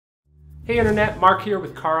Hey Internet, Mark here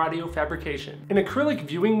with CarAudioFabrication. An acrylic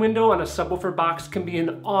viewing window on a subwoofer box can be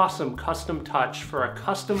an awesome custom touch for a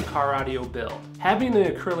custom car audio build. Having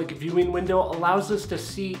an acrylic viewing window allows us to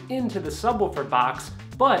see into the subwoofer box,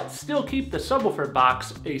 but still keep the subwoofer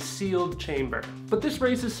box a sealed chamber. But this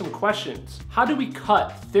raises some questions. How do we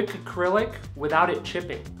cut thick acrylic without it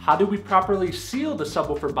chipping? How do we properly seal the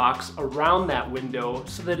subwoofer box around that window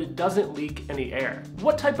so that it doesn't leak any air?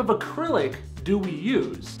 What type of acrylic do we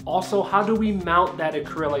use? Also, how do we mount that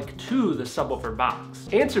acrylic to the subwoofer box?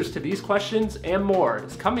 Answers to these questions and more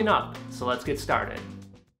is coming up, so let's get started.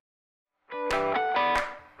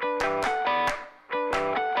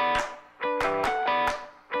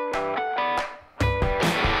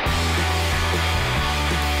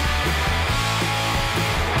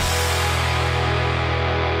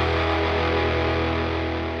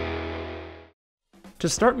 To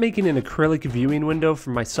start making an acrylic viewing window for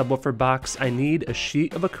my subwoofer box, I need a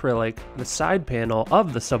sheet of acrylic, the side panel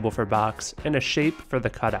of the subwoofer box, and a shape for the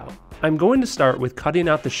cutout. I'm going to start with cutting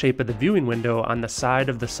out the shape of the viewing window on the side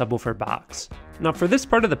of the subwoofer box. Now for this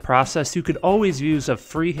part of the process, you could always use a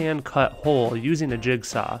freehand cut hole using a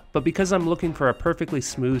jigsaw, but because I'm looking for a perfectly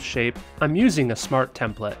smooth shape, I'm using a smart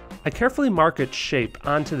template. I carefully mark its shape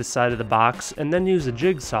onto the side of the box and then use a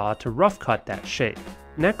jigsaw to rough cut that shape.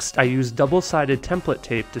 Next, I use double-sided template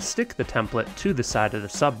tape to stick the template to the side of the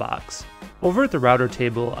sub box. Over at the router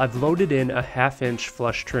table, I've loaded in a 1/2"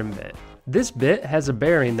 flush trim bit. This bit has a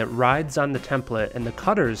bearing that rides on the template and the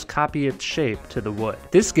cutters copy its shape to the wood.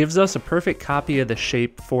 This gives us a perfect copy of the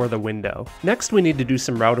shape for the window. Next, we need to do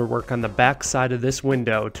some router work on the back side of this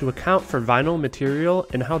window to account for vinyl material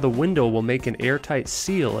and how the window will make an airtight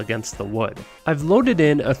seal against the wood. I've loaded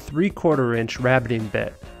in a 3/4 inch rabbiting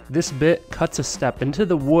bit. This bit cuts a step into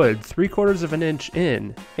the wood 3/4 of an inch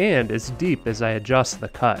in and as deep as I adjust the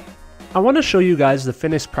cut. I want to show you guys the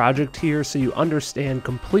finished project here so you understand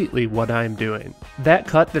completely what I'm doing. That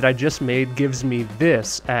cut that I just made gives me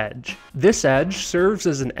this edge. This edge serves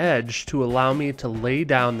as an edge to allow me to lay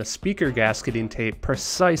down the speaker gasketing tape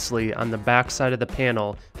precisely on the back side of the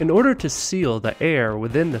panel in order to seal the air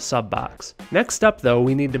within the sub box. Next up though,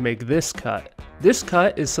 we need to make this cut. This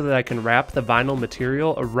cut is so that I can wrap the vinyl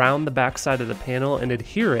material around the back side of the panel and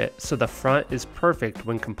adhere it so the front is perfect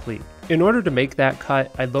when complete. In order to make that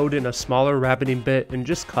cut, I load in a smaller rabbiting bit and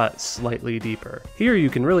just cut slightly deeper. Here you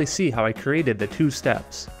can really see how I created the 2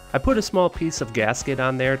 steps. I put a small piece of gasket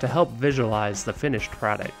on there to help visualize the finished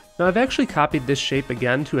product. Now I've actually copied this shape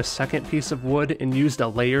again to a second piece of wood and used a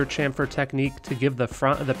layer chamfer technique to give the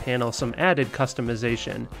front of the panel some added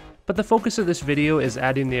customization. But the focus of this video is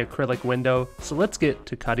adding the acrylic window, so let's get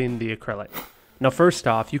to cutting the acrylic. Now first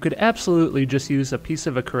off, you could absolutely just use a piece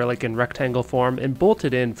of acrylic in rectangle form and bolt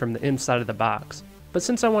it in from the inside of the box. But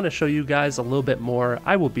since I want to show you guys a little bit more,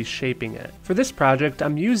 I will be shaping it. For this project,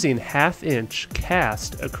 I'm using 1/2 inch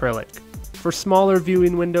cast acrylic. For smaller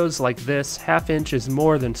viewing windows like this, 1/2 inch is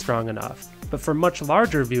more than strong enough. But for much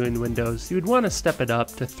larger viewing windows, you would want to step it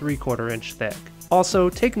up to 3/4 inch thick. Also,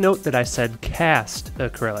 take note that I said cast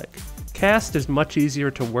acrylic. Cast is much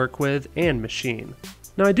easier to work with and machine.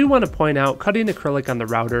 Now I do want to point out cutting acrylic on the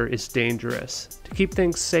router is dangerous. To keep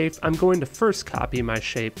things safe, I'm going to first copy my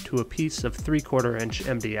shape to a piece of 3/4 inch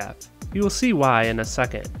MDF. You will see why in a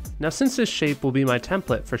second. Now since this shape will be my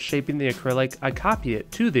template for shaping the acrylic, I copy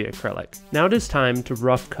it to the acrylic. Now it is time to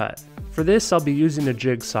rough cut. For this, I'll be using a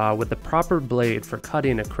jigsaw with the proper blade for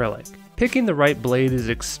cutting acrylic. Picking the right blade is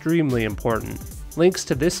extremely important. Links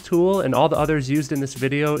to this tool and all the others used in this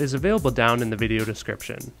video is available down in the video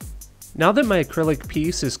description. Now that my acrylic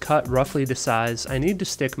piece is cut roughly to size, I need to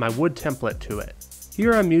stick my wood template to it.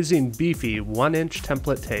 Here I'm using beefy 1-inch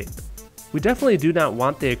template tape. We definitely do not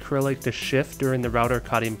want the acrylic to shift during the router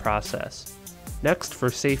cutting process. Next, for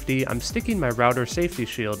safety, I'm sticking my router safety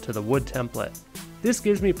shield to the wood template. This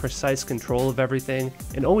gives me precise control of everything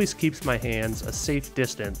and always keeps my hands a safe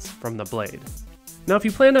distance from the blade. Now if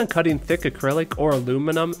you plan on cutting thick acrylic or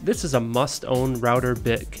aluminum, this is a must-own router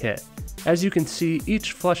bit kit. As you can see,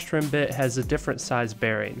 each flush trim bit has a different size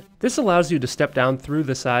bearing. This allows you to step down through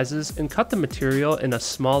the sizes and cut the material in a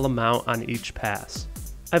small amount on each pass.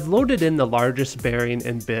 I've loaded in the largest bearing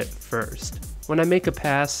and bit first. When I make a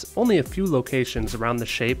pass, only a few locations around the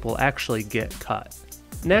shape will actually get cut.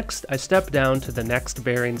 Next, I step down to the next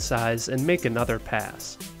bearing size and make another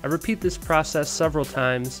pass. I repeat this process several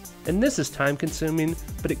times, and this is time consuming,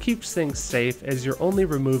 but it keeps things safe as you're only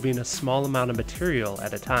removing a small amount of material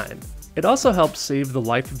at a time. It also helps save the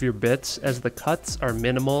life of your bits as the cuts are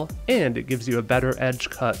minimal and it gives you a better edge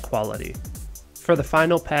cut quality. For the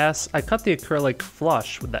final pass, I cut the acrylic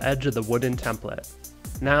flush with the edge of the wooden template.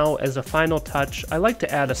 Now, as a final touch, I like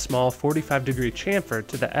to add a small 45-degree chamfer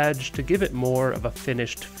to the edge to give it more of a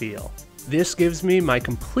finished feel. This gives me my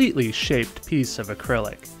completely shaped piece of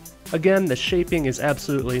acrylic. Again, the shaping is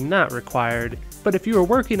absolutely not required, but if you are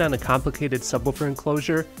working on a complicated subwoofer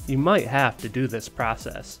enclosure, you might have to do this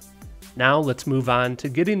process. Now let's move on to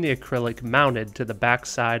getting the acrylic mounted to the back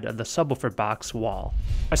side of the subwoofer box wall.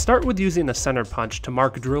 I start with using a center punch to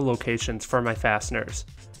mark drill locations for my fasteners.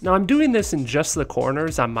 Now I'm doing this in just the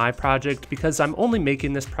corners on my project because I'm only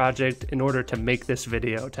making this project in order to make this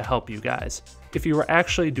video to help you guys. If you were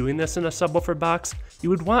actually doing this in a subwoofer box, you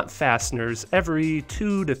would want fasteners every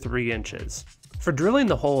 2 to 3 inches. For drilling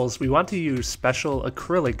the holes, we want to use special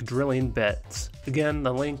acrylic drilling bits. Again,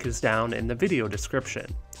 the link is down in the video description.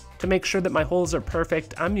 To make sure that my holes are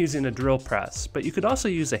perfect, I'm using a drill press, but you could also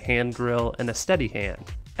use a hand drill and a steady hand.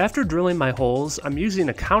 After drilling my holes, I'm using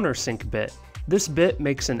a countersink bit. This bit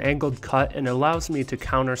makes an angled cut and allows me to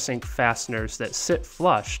countersink fasteners that sit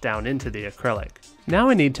flush down into the acrylic. Now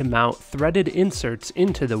I need to mount threaded inserts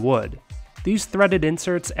into the wood. These threaded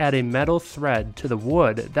inserts add a metal thread to the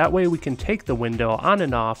wood, that way we can take the window on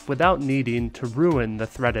and off without needing to ruin the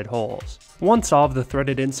threaded holes. Once all of the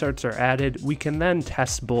threaded inserts are added, we can then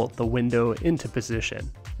test bolt the window into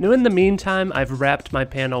position. Now in the meantime, I've wrapped my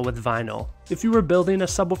panel with vinyl. If you were building a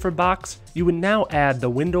subwoofer box, you would now add the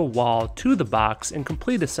window wall to the box in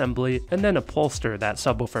complete assembly and then upholster that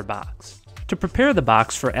subwoofer box. To prepare the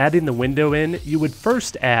box for adding the window in, you would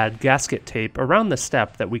first add gasket tape around the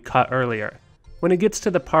step that we cut earlier. When it gets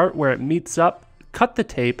to the part where it meets up, cut the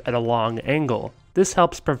tape at a long angle. This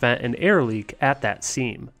helps prevent an air leak at that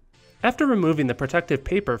seam. After removing the protective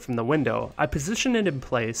paper from the window, I position it in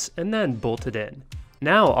place and then bolt it in.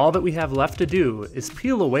 Now all that we have left to do is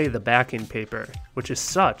peel away the backing paper, which is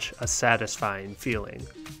such a satisfying feeling.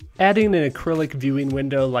 Adding an acrylic viewing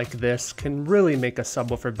window like this can really make a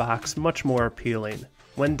subwoofer box much more appealing.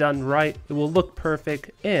 When done right, it will look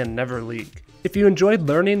perfect and never leak. If you enjoyed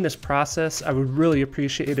learning this process, I would really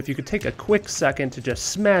appreciate if you could take a quick second to just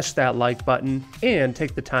smash that like button and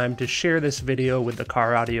take the time to share this video with the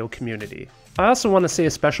car audio community. I also want to say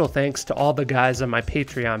a special thanks to all the guys on my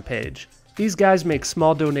Patreon page. These guys make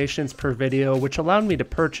small donations per video, which allowed me to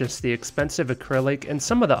purchase the expensive acrylic and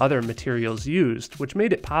some of the other materials used, which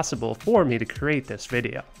made it possible for me to create this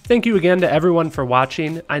video. Thank you again to everyone for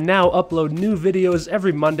watching. I now upload new videos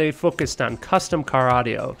every Monday focused on custom car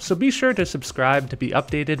audio, so be sure to subscribe to be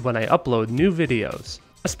updated when I upload new videos.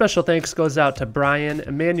 A special thanks goes out to Brian,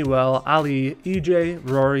 Emmanuel, Ali, EJ,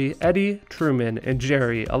 Rory, Eddie, Truman, and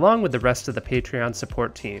Jerry, along with the rest of the Patreon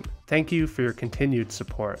support team. Thank you for your continued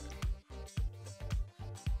support.